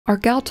Our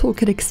Gal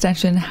Toolkit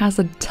extension has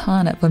a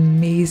ton of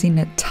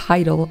amazing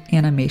title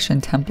animation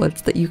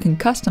templates that you can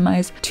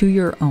customize to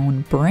your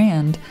own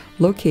brand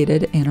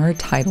located in our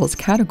titles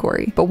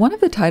category. But one of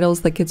the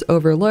titles that gets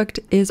overlooked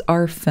is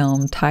our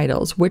film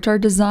titles, which are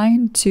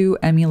designed to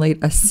emulate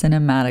a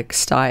cinematic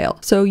style.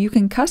 So you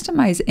can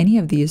customize any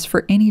of these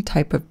for any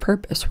type of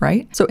purpose,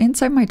 right? So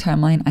inside my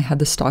timeline, I had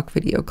the stock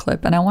video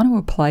clip and I want to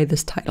apply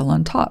this title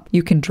on top.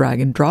 You can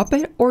drag and drop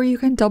it, or you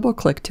can double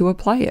click to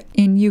apply it.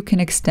 And you can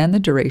extend the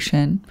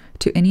duration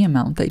to any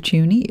amount that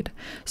you need.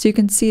 So you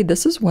can see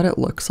this is what it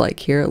looks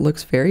like here. It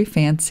looks very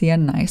fancy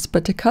and nice,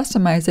 but to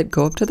customize it,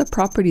 go up to the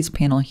properties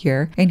panel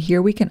here, and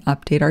here we can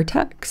update our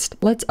text.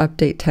 Let's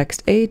update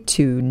text A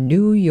to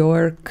New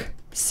York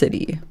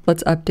City.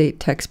 Let's update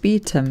text B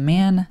to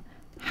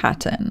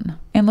Manhattan.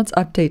 And let's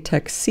update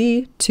text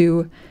C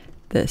to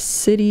the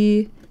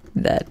city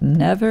that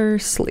never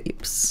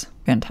sleeps.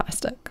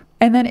 Fantastic.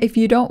 And then if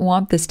you don't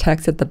want this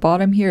text at the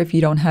bottom here, if you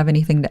don't have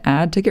anything to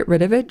add, to get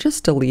rid of it,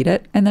 just delete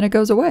it and then it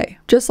goes away.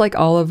 Just like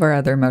all of our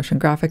other motion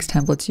graphics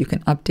templates, you can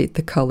update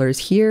the colors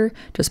here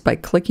just by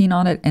clicking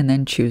on it and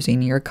then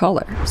choosing your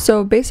color.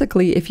 So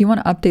basically, if you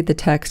want to update the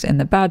text in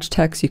the badge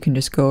text, you can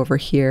just go over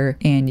here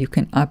and you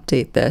can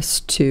update this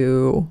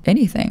to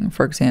anything.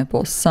 For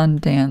example,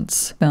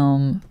 Sundance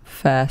Film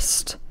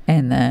Fest,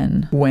 and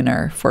then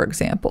winner, for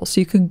example. So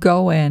you can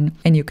go in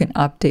and you can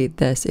update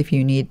this if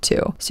you need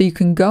to. So you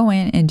can go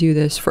in and do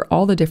this for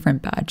all the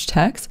different badge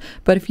texts,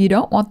 but if you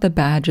don't want the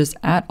badges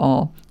at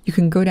all, you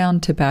can go down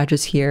to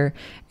badges here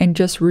and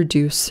just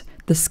reduce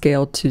the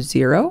scale to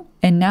 0,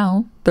 and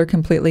now they're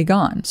completely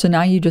gone. So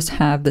now you just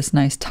have this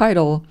nice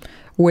title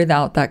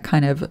without that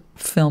kind of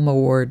film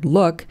award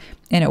look,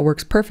 and it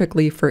works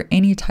perfectly for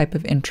any type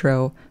of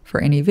intro for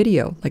any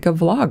video, like a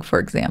vlog, for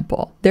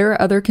example. There are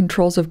other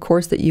controls, of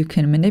course, that you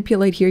can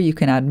manipulate here. You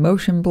can add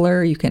motion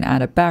blur, you can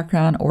add a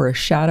background or a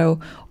shadow,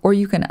 or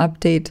you can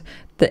update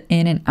the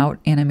in and out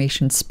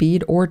animation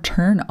speed or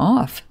turn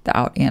off the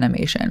out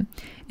animation.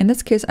 In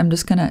this case, I'm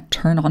just gonna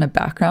turn on a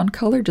background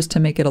color just to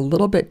make it a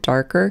little bit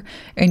darker,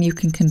 and you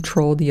can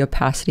control the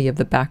opacity of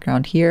the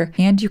background here,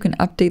 and you can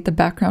update the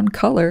background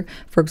color.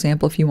 For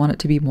example, if you want it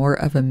to be more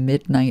of a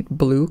midnight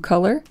blue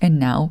color, and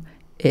now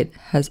it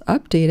has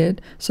updated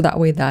so that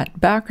way that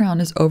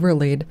background is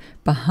overlaid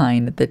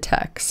behind the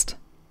text.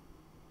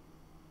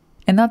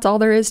 And that's all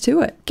there is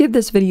to it. Give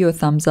this video a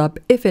thumbs up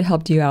if it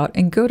helped you out,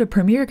 and go to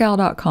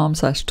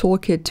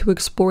premieregal.com/toolkit to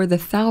explore the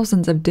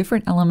thousands of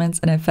different elements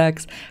and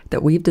effects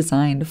that we've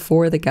designed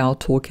for the Gal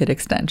Toolkit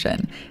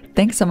extension.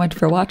 Thanks so much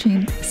for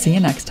watching. See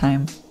you next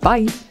time.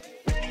 Bye.